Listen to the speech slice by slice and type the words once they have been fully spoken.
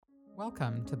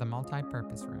Welcome to the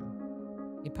Multi-Purpose Room,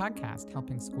 a podcast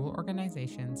helping school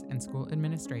organizations and school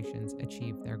administrations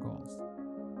achieve their goals.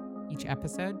 Each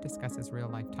episode discusses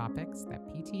real-life topics that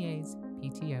PTAs,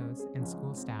 PTOs, and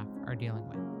school staff are dealing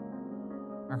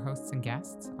with. Our hosts and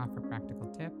guests offer practical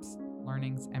tips,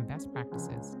 learnings, and best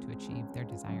practices to achieve their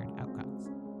desired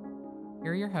outcomes.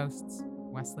 Here are your hosts,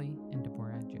 Wesley and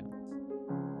Deborah Jones.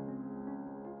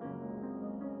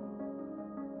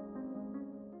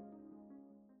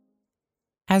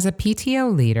 As a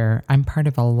PTO leader, I'm part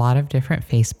of a lot of different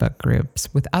Facebook groups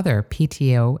with other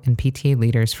PTO and PTA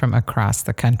leaders from across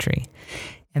the country.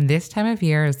 And this time of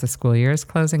year, as the school year is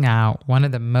closing out, one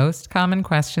of the most common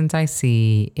questions I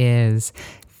see is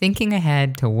thinking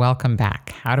ahead to welcome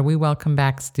back. How do we welcome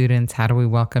back students? How do we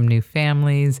welcome new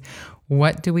families?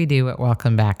 What do we do at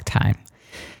welcome back time?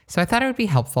 So I thought it would be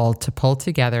helpful to pull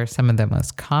together some of the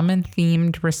most common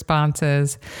themed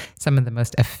responses, some of the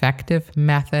most effective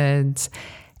methods,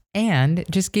 and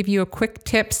just give you a quick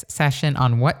tips session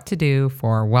on what to do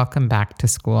for welcome back to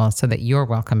school so that your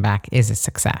welcome back is a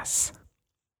success.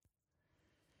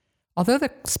 Although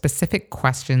the specific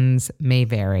questions may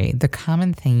vary, the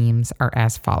common themes are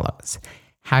as follows.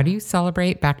 How do you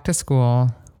celebrate back to school?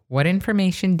 What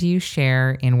information do you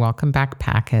share in welcome back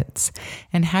packets?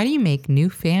 And how do you make new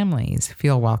families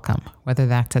feel welcome, whether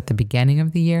that's at the beginning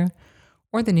of the year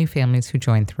or the new families who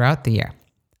join throughout the year?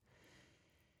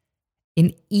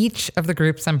 In each of the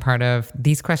groups I'm part of,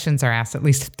 these questions are asked at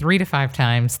least 3 to 5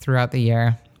 times throughout the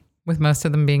year, with most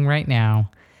of them being right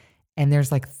now. And there's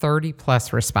like 30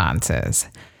 plus responses.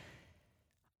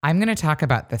 I'm going to talk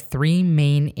about the 3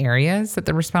 main areas that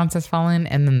the responses fall in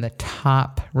and then the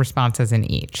top responses in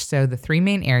each. So the 3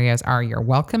 main areas are your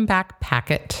welcome back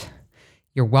packet,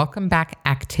 your welcome back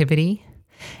activity,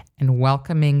 and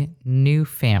welcoming new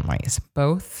families,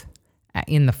 both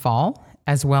in the fall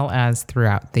as well as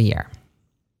throughout the year.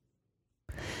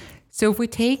 So if we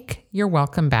take your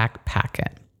welcome back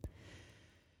packet,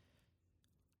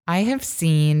 I have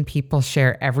seen people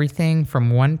share everything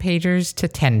from 1-pagers to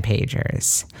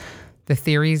 10-pagers. The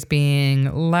theories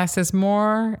being less is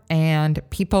more, and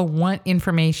people want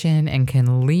information and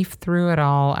can leaf through it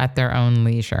all at their own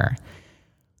leisure.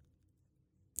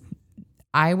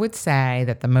 I would say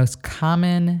that the most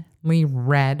commonly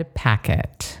read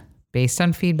packet, based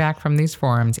on feedback from these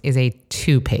forums, is a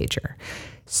 2-pager.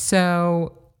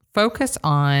 So focus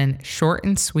on short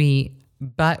and sweet,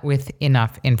 but with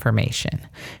enough information.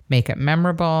 Make it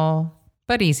memorable,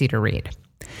 but easy to read.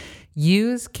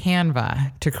 Use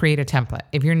Canva to create a template.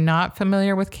 If you're not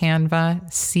familiar with Canva,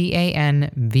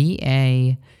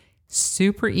 Canva,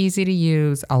 super easy to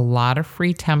use, a lot of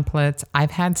free templates.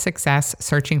 I've had success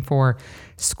searching for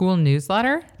school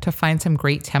newsletter to find some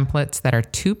great templates that are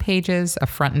 2 pages of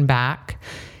front and back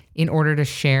in order to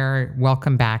share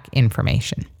welcome back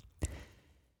information.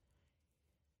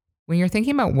 When you're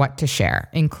thinking about what to share,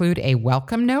 include a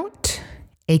welcome note,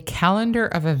 a calendar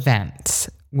of events,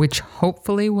 which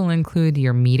hopefully will include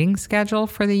your meeting schedule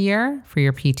for the year for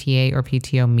your PTA or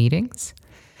PTO meetings,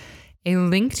 a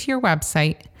link to your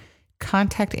website,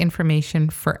 contact information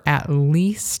for at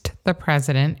least the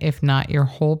president, if not your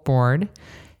whole board,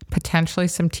 potentially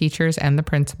some teachers and the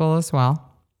principal as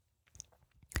well,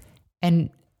 and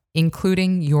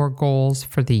including your goals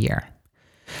for the year.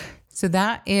 So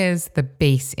that is the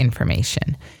base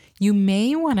information. You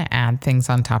may want to add things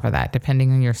on top of that,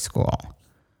 depending on your school.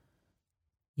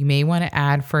 You may want to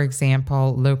add, for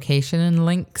example, location and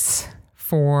links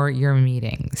for your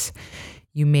meetings.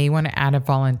 You may want to add a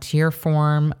volunteer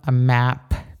form, a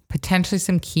map, potentially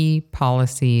some key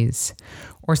policies,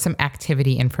 or some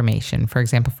activity information, for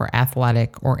example, for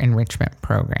athletic or enrichment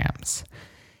programs.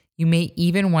 You may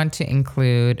even want to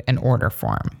include an order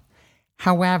form.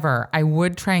 However, I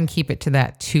would try and keep it to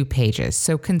that 2 pages.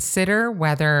 So consider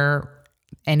whether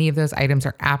any of those items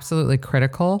are absolutely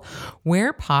critical.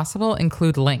 Where possible,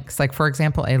 include links. Like, for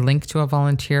example, a link to a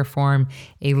volunteer form,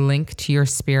 a link to your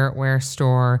Spiritware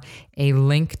store, a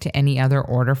link to any other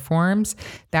order forms.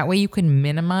 That way you can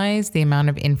minimize the amount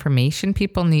of information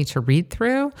people need to read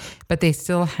through, but they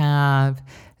still have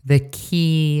the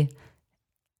key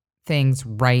things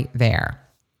right there.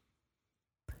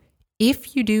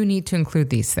 If you do need to include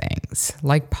these things,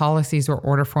 like policies or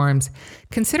order forms,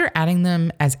 consider adding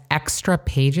them as extra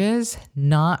pages,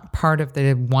 not part of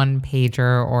the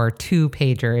 1-pager or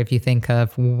 2-pager if you think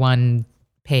of 1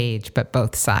 page, but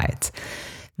both sides.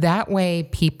 That way,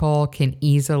 people can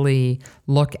easily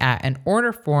look at an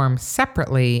order form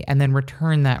separately and then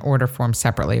return that order form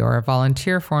separately, or a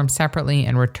volunteer form separately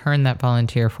and return that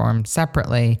volunteer form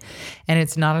separately. And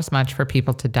it's not as much for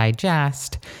people to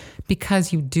digest,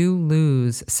 because you do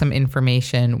lose some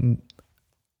information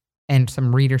and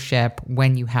some readership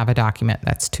when you have a document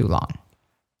that's too long.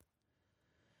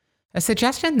 A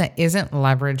suggestion that isn't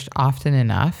leveraged often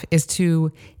enough is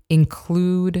to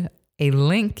include a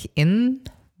link in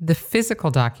the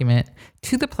physical document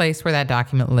to the place where that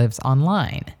document lives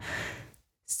online.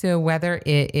 So whether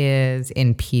it is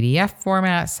in PDF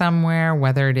format somewhere,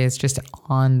 whether it is just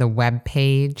on the web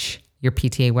page, your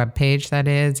PTA web page that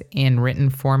is, in written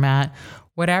format,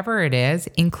 whatever it is,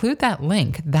 include that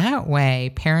link. That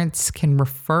way, parents can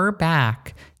refer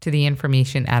back to the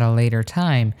information at a later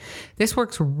time. This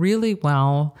works really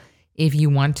well if you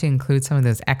want to include some of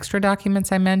those extra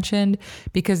documents I mentioned,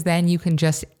 because then you can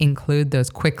just include those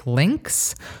quick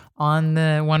links on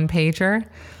the one pager,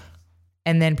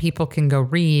 and then people can go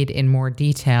read in more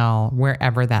detail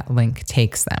wherever that link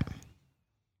takes them.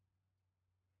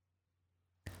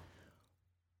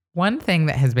 One thing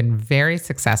that has been very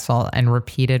successful and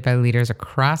repeated by leaders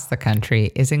across the country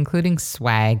is including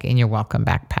swag in your welcome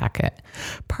back packet.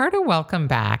 Part of welcome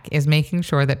back is making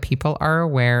sure that people are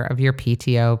aware of your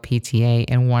PTO, PTA,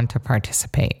 and want to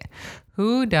participate.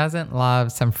 Who doesn't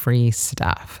love some free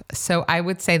stuff? So I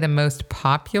would say the most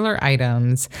popular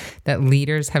items that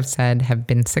leaders have said have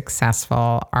been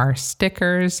successful are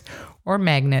stickers or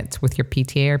magnets with your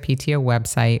PTA or PTO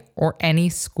website, or any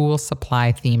school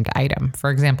supply themed item. For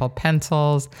example,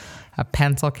 pencils, a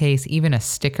pencil case, even a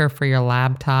sticker for your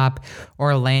laptop,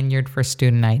 or a lanyard for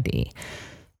student ID.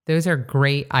 Those are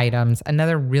great items.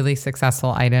 Another really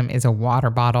successful item is a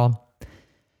water bottle.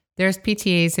 There's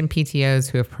PTAs and PTOs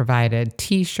who have provided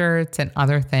t-shirts and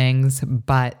other things,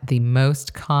 but the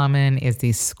most common is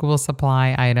these school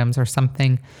supply items, or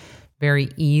something very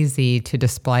easy to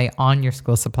display on your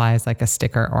school supplies like a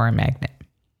sticker or a magnet.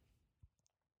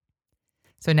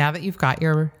 So now that you've got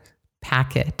your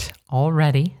packet all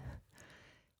ready,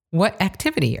 what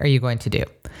activity are you going to do?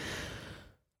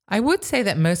 I would say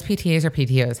that most PTAs or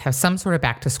PTOs have some sort of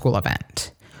back to school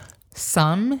event.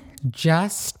 Some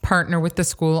just partner with the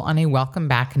school on a welcome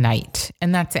back night,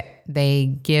 and that's it.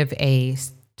 They give a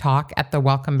talk at the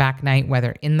welcome back night,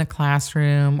 whether in the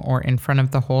classroom or in front of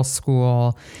the whole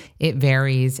school. It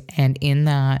varies. And in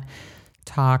that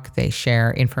talk, they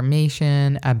share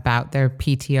information about their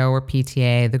PTO or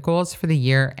PTA, the goals for the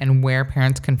year, and where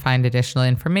parents can find additional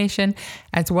information,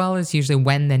 as well as usually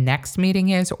when the next meeting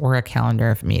is or a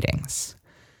calendar of meetings.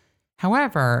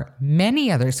 However,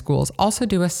 many other schools also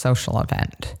do a social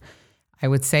event. I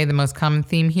would say the most common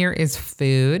theme here is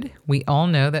food. We all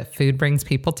know that food brings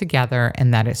people together,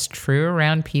 and that is true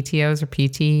around PTOs or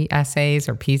PTSAs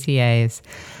or PTAs.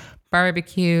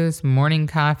 Barbecues, morning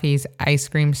coffees, ice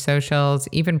cream socials,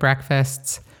 even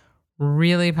breakfasts.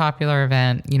 Really popular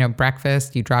event.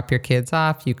 Breakfast, you drop your kids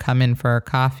off, you come in for a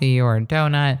coffee or a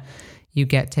donut, you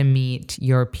get to meet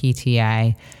your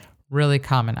PTA. Really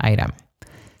common item.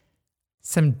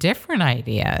 Some different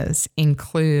ideas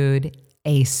include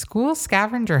a school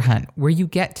scavenger hunt where you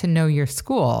get to know your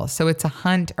school. So it's a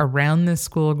hunt around the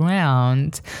school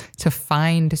grounds to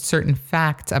find certain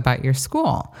facts about your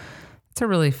school. It's a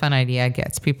really fun idea,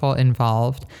 gets people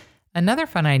involved. Another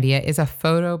fun idea is a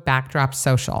photo backdrop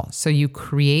social. So you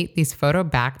create these photo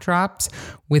backdrops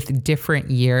with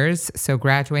different years. So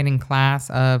graduating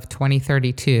class of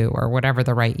 2032 or whatever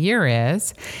the right year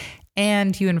is.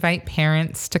 And you invite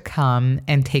parents to come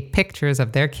and take pictures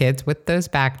of their kids with those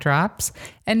backdrops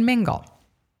and mingle.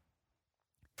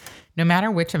 No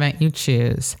matter which event you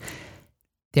choose,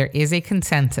 there is a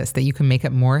consensus that you can make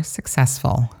it more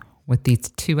successful with these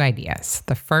two ideas.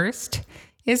 The first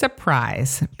is a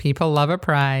prize. People love a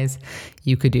prize.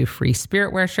 You could do free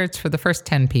spiritware shirts for the first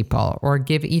 10 people, or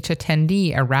give each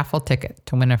attendee a raffle ticket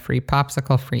to win a free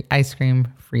popsicle, free ice cream,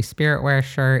 free spiritware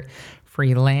shirt,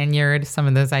 free lanyard, some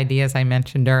of those ideas I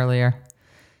mentioned earlier.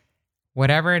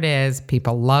 Whatever it is,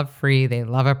 people love free, they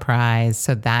love a prize,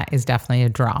 so that is definitely a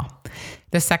draw.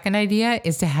 The second idea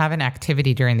is to have an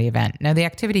activity during the event. Now, the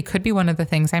activity could be one of the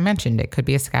things I mentioned. It could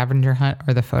be a scavenger hunt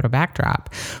or the photo backdrop,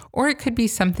 or it could be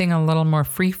something a little more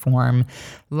freeform,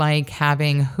 like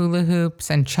having hula hoops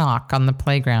and chalk on the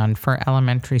playground for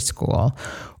elementary school,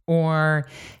 or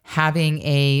having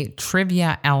a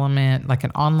trivia element, like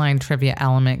an online trivia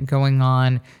element going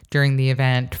on during the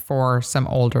event for some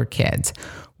older kids.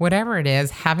 Whatever it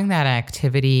is, having that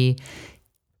activity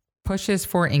pushes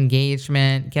for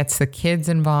engagement, gets the kids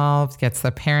involved, gets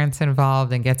the parents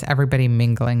involved, and gets everybody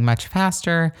mingling much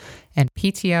faster. And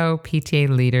PTO, PTA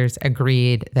leaders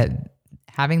agreed that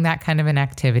having that kind of an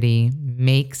activity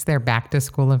makes their back to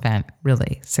school event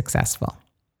really successful.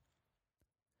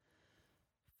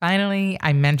 Finally,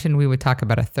 I mentioned we would talk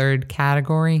about a third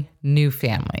category, new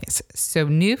families. So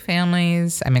new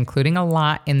families, I'm including a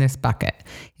lot in this bucket.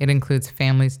 It includes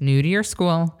families new to your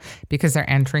school because they're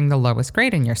entering the lowest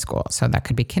grade in your school. So that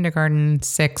could be kindergarten,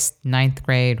 6th, 9th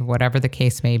grade, whatever the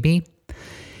case may be.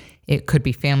 It could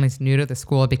be families new to the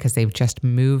school because they've just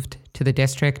moved to the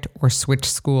district or switched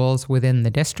schools within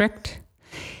the district.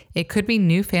 It could be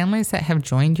new families that have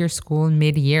joined your school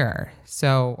mid-year,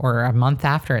 or a month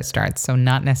after it starts. So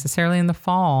not necessarily in the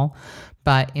fall,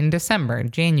 but in December,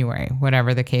 January,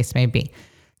 whatever the case may be.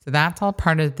 So that's all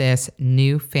part of this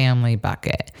new family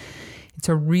bucket. It's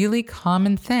a really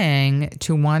common thing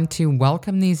to want to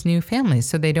welcome these new families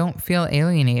so they don't feel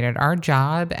alienated. Our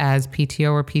job as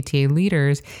PTO or PTA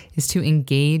leaders is to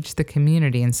engage the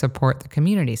community and support the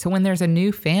community. So when there's a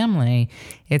new family,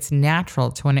 it's natural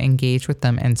to want to engage with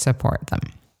them and support them.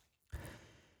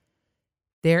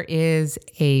 There is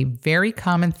a very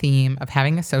common theme of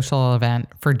having a social event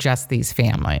for just these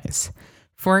families.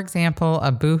 For example,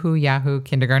 a Boohoo Yahoo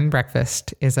kindergarten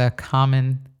breakfast is a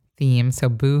common theme. So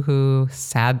boohoo,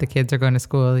 sad the kids are going to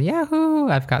school. Yahoo,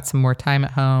 I've got some more time at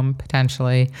home,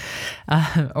 potentially.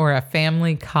 Or a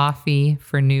family coffee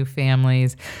for new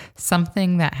families.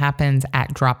 Something that happens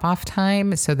at drop-off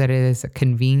time so that it is a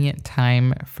convenient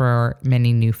time for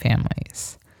many new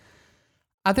families.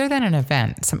 Other than an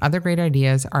event, some other great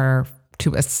ideas are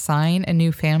to assign a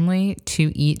new family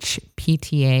to each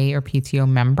PTA or PTO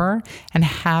member and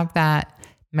have that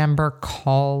member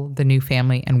call the new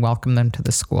family and welcome them to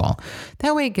the school.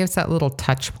 That way it gives that little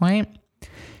touch point.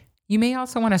 You may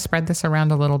also want to spread this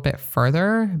around a little bit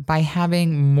further by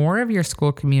having more of your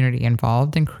school community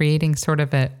involved and creating sort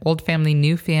of an old family,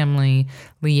 new family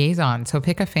liaison. So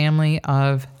pick a family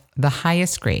of the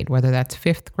highest grade, whether that's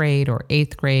 5th grade or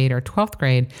 8th grade or 12th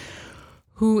grade,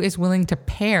 who is willing to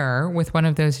pair with one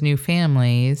of those new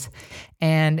families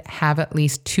and have at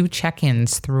least 2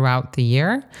 check-ins throughout the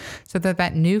year so that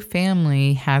that new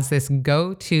family has this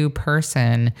go-to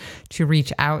person to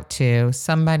reach out to,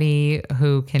 somebody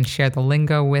who can share the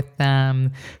lingo with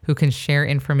them, who can share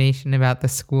information about the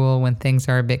school when things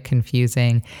are a bit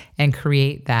confusing, and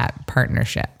create that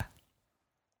partnership.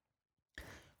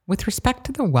 With respect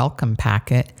to the welcome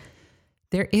packet,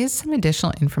 there is some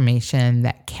additional information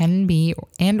that can be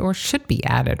and or should be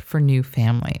added for new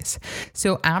families.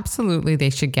 So absolutely, they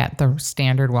should get the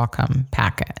standard welcome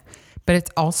packet. But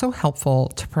it's also helpful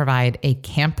to provide a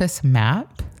campus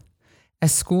map, a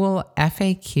school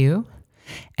FAQ,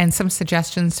 and some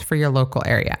suggestions for your local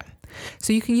area.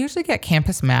 So you can usually get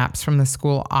campus maps from the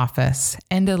school office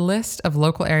and a list of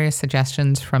local area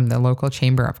suggestions from the local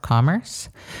Chamber of Commerce.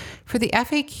 For the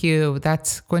FAQ,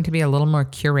 that's going to be a little more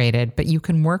curated, but you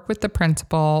can work with the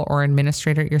principal or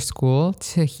administrator at your school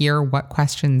to hear what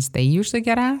questions they usually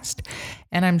get asked.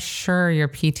 And I'm sure your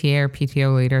PTA or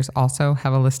PTO leaders also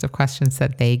have a list of questions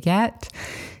that they get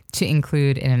to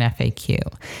include in an FAQ.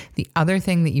 The other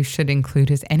thing that you should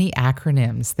include is any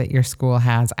acronyms that your school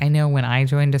has. I know when I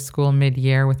joined a school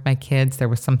mid-year with my kids, there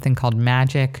was something called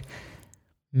MAGIC.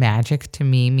 Magic to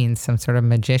me means some sort of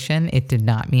magician. It did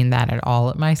not mean that at all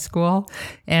at my school.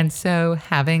 And so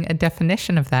having a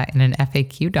definition of that in an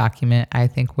FAQ document, I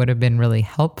think would have been really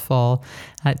helpful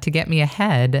to get me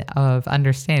ahead of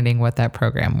understanding what that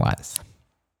program was.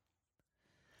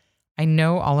 I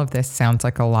know all of this sounds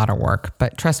like a lot of work,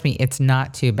 but trust me, it's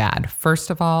not too bad.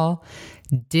 First of all,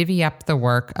 divvy up the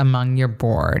work among your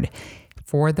board.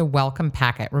 For the welcome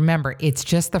packet, remember, it's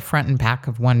just the front and back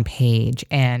of one page.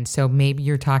 And so maybe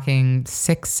you're talking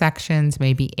 6 sections,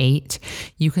 maybe 8.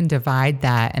 You can divide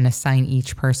that and assign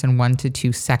each person 1 to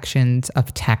 2 sections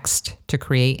of text to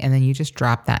create. And then you just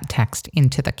drop that text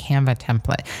into the Canva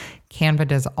template. Canva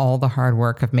does all the hard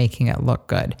work of making it look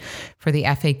good. For the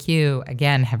FAQ,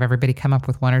 again, have everybody come up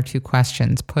with 1 or 2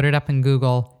 questions, put it up in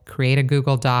Google, create a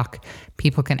Google Doc.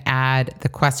 People can add the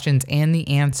questions and the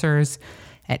answers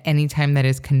at any time that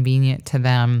is convenient to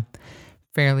them.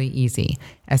 Fairly easy.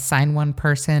 Assign one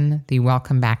person the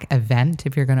welcome back event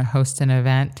if you're going to host an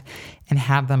event and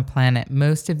have them plan it.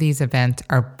 Most of these events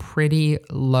are pretty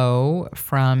low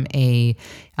from a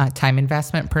time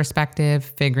investment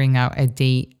perspective, figuring out a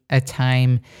date, a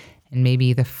time, and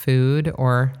maybe the food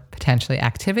or potentially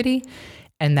activity.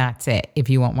 And that's it. If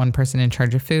you want one person in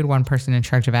charge of food, one person in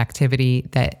charge of activity,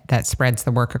 that spreads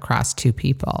the work across 2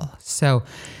 people. So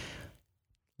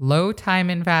low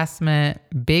time investment,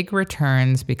 big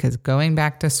returns, because going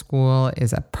back to school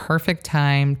is a perfect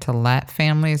time to let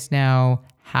families know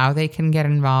how they can get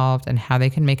involved and how they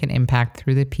can make an impact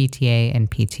through the PTA and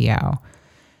PTO.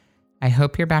 I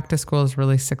hope your back to school is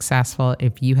really successful.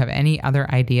 If you have any other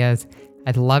ideas,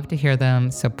 I'd love to hear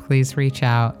them. So please reach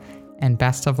out. and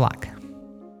best of luck.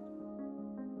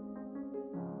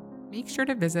 Make sure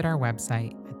to visit our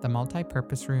website at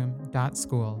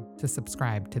themultipurposeroom.school to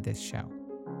subscribe to this show.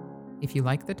 If you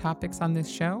like the topics on this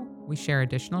show, we share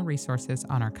additional resources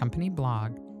on our company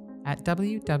blog at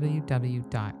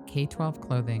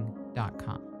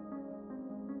www.k12clothing.com.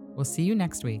 We'll see you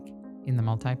next week in the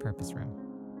Multipurpose Room.